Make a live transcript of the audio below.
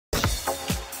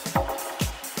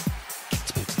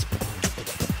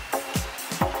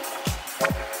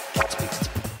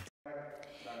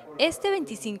Este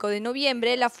 25 de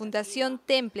noviembre, la Fundación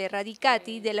Temple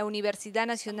Radicati de la Universidad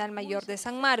Nacional Mayor de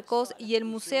San Marcos y el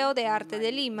Museo de Arte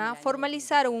de Lima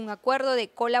formalizaron un acuerdo de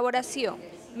colaboración,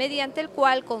 mediante el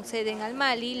cual conceden al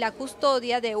Mali la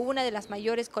custodia de una de las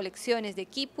mayores colecciones de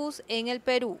quipus en el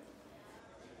Perú.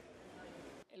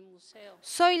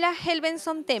 Soy la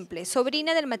Helbenson Temple,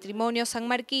 sobrina del matrimonio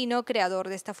sanmarquino creador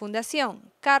de esta fundación,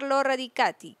 Carlo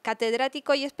Radicati,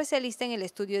 catedrático y especialista en el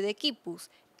estudio de quipus,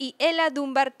 y Ela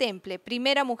Dunbar Temple,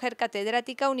 primera mujer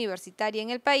catedrática universitaria en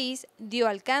el país, dio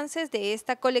alcances de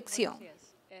esta colección.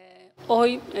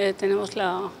 Hoy tenemos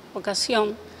la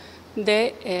ocasión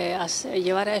de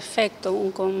llevar a efecto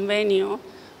un convenio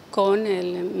con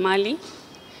el Mali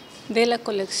de la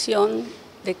colección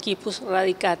de quipus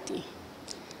Radicati.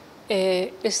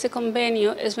 Este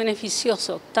convenio es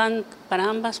beneficioso para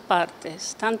ambas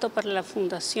partes, tanto para la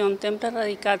Fundación Temple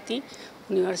Radicati,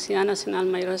 Universidad Nacional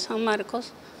Mayor de San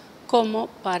Marcos, como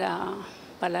para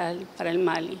el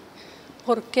Mali.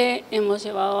 ¿Por qué hemos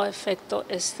llevado a efecto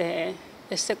este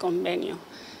convenio?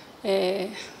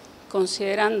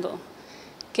 Considerando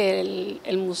que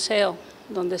el museo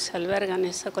donde se albergan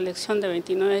esta colección de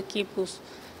 29 quipus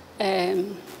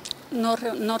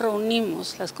no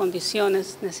reunimos las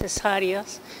condiciones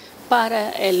necesarias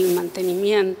para el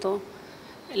mantenimiento,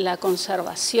 la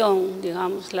conservación,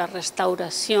 digamos, la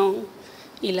restauración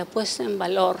y la puesta en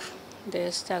valor de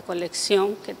esta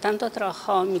colección que tanto ha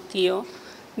trabajado mi tío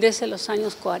desde los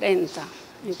años 40,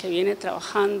 en que viene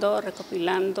trabajando,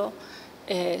 recopilando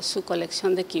su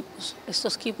colección de quipus.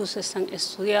 Estos quipus están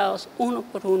estudiados uno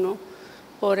por uno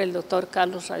por el doctor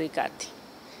Carlos Radicati.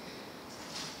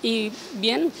 Y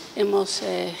bien, hemos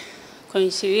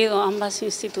coincidido ambas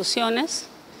instituciones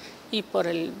y por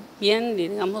el bien,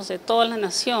 digamos, de toda la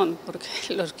nación, porque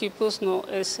los quipus no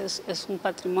es un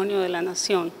patrimonio de la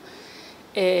nación.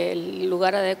 El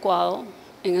lugar adecuado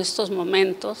en estos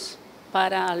momentos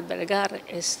para albergar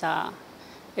esta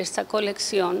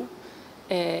colección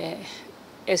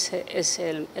es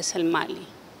el Mali.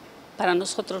 Para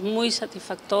nosotros muy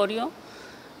satisfactorio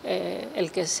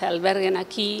el que se alberguen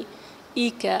aquí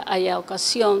y que haya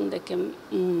ocasión de que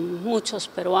muchos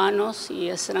peruanos y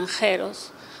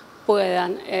extranjeros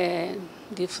puedan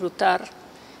disfrutar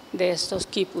de estos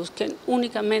quipus, que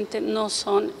únicamente no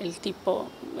son el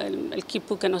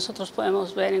quipu que nosotros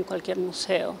podemos ver en cualquier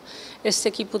museo.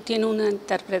 Este quipu tiene una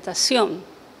interpretación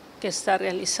que está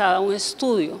realizada, un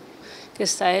estudio que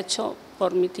está hecho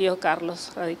por mi tío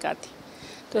Carlos Radicati.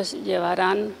 Entonces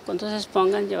llevarán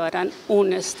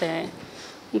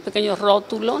un pequeño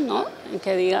rótulo, ¿no?, en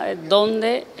que diga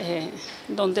dónde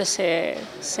se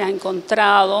ha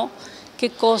encontrado, qué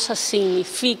cosas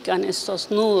significan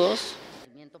estos nudos.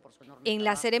 En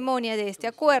la ceremonia de este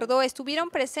acuerdo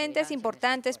estuvieron presentes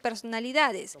importantes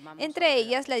personalidades, entre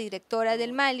ellas la directora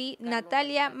del Mali,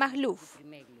 Natalia Mahlouf.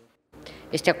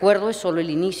 Este acuerdo es solo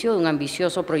el inicio de un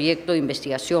ambicioso proyecto de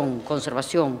investigación,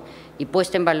 conservación y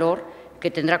puesta en valor que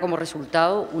tendrá como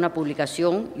resultado una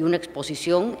publicación y una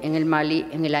exposición en el Mali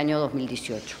en el año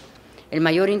 2018. El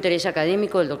mayor interés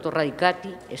académico del doctor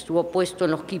Radicati estuvo puesto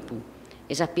en los quipu,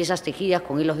 esas piezas tejidas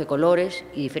con hilos de colores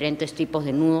y diferentes tipos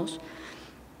de nudos.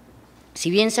 Si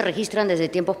bien se registran desde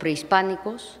tiempos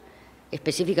prehispánicos,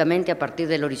 específicamente a partir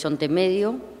del Horizonte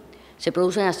Medio, se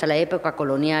producen hasta la época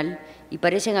colonial y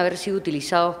parecen haber sido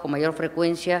utilizados con mayor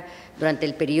frecuencia durante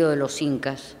el período de los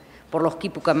incas, por los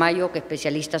quipu camayo, que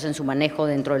especialistas en su manejo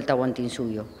dentro del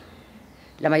Tahuantinsuyo.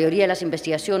 La mayoría de las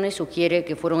investigaciones sugiere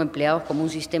que fueron empleados como un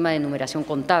sistema de numeración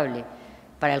contable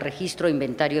para el registro e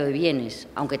inventario de bienes,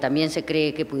 aunque también se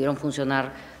cree que pudieron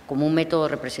funcionar como un método de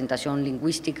representación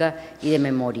lingüística y de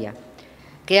memoria.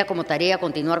 Queda como tarea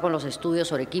continuar con los estudios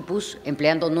sobre quipus,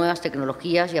 empleando nuevas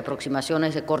tecnologías y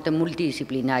aproximaciones de corte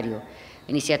multidisciplinario,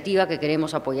 iniciativa que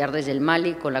queremos apoyar desde el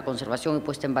Mali con la conservación y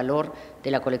puesta en valor de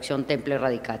la colección Temple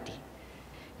Radicati.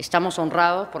 Estamos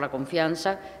honrados por la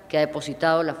confianza que ha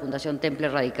depositado la Fundación Temple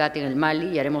Radicati en el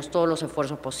Mali y haremos todos los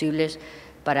esfuerzos posibles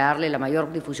para darle la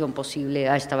mayor difusión posible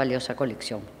a esta valiosa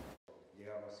colección.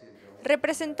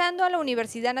 Representando a la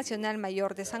Universidad Nacional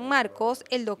Mayor de San Marcos,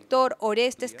 el doctor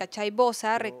Orestes Cachay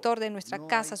Boza, rector de nuestra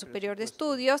Casa Superior de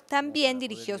Estudios, también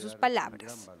dirigió sus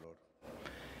palabras.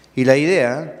 Y la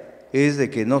idea es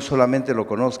de que no solamente lo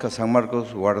conozca San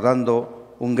Marcos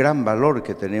guardando un gran valor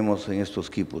que tenemos en estos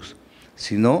quipus,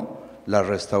 sino la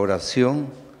restauración,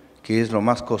 que es lo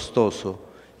más costoso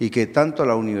y que tanto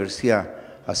la universidad,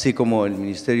 así como el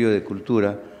Ministerio de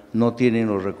Cultura, no tienen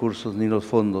los recursos ni los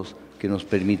fondos que nos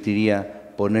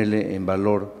permitiría ponerle en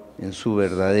valor en su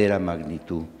verdadera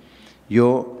magnitud.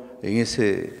 Yo, en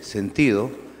ese sentido,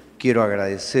 quiero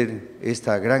agradecer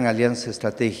esta gran alianza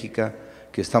estratégica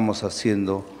que estamos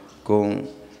haciendo con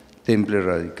Temple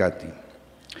Radicati.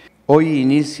 Hoy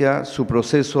inicia su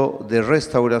proceso de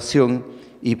restauración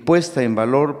y puesta en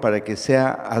valor para que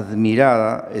sea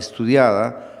admirada,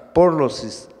 estudiada por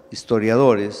los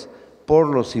historiadores, por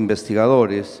los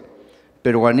investigadores,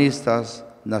 peruanistas,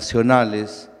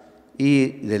 nacionales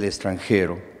y del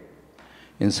extranjero.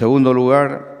 En segundo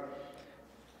lugar,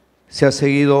 se ha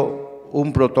seguido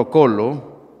un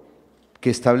protocolo que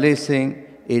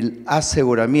establece el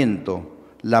aseguramiento,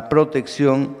 la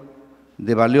protección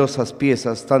de valiosas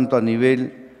piezas, tanto a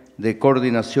nivel de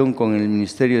coordinación con el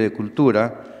Ministerio de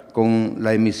Cultura, con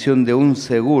la emisión de un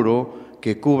seguro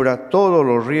que cubra todos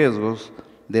los riesgos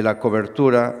de la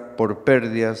cobertura por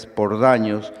pérdidas, por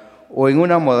daños, o en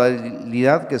una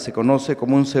modalidad que se conoce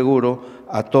como un seguro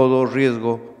a todo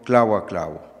riesgo clavo a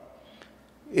clavo.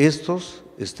 Estos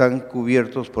están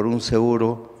cubiertos por un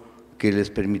seguro que les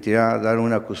permitirá dar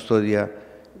una custodia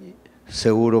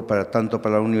seguro tanto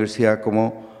para la universidad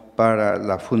como para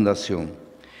la fundación.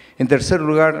 En tercer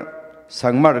lugar,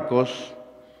 San Marcos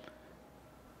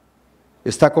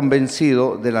está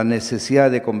convencido de la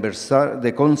necesidad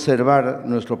de conservar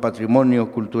nuestro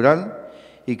patrimonio cultural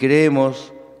y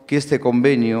creemos que este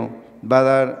convenio va a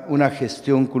dar una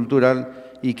gestión cultural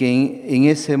y que en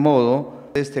ese modo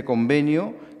este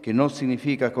convenio, que no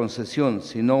significa concesión,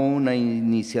 sino una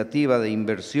iniciativa de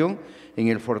inversión en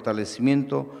el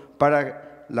fortalecimiento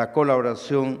para la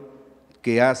colaboración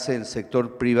que hace el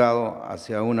sector privado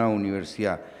hacia una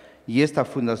universidad. Y esta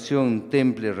Fundación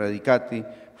Temple Radicati,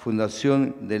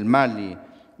 Fundación del Mali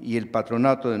y el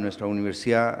patronato de nuestra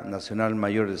Universidad Nacional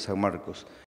Mayor de San Marcos.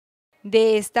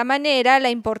 De esta manera, la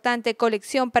importante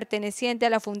colección perteneciente a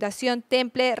la Fundación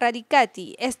Temple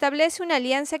Radicati establece una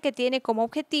alianza que tiene como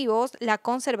objetivos la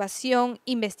conservación,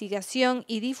 investigación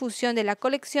y difusión de la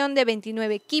colección de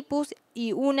 29 quipus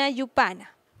y una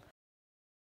yupana.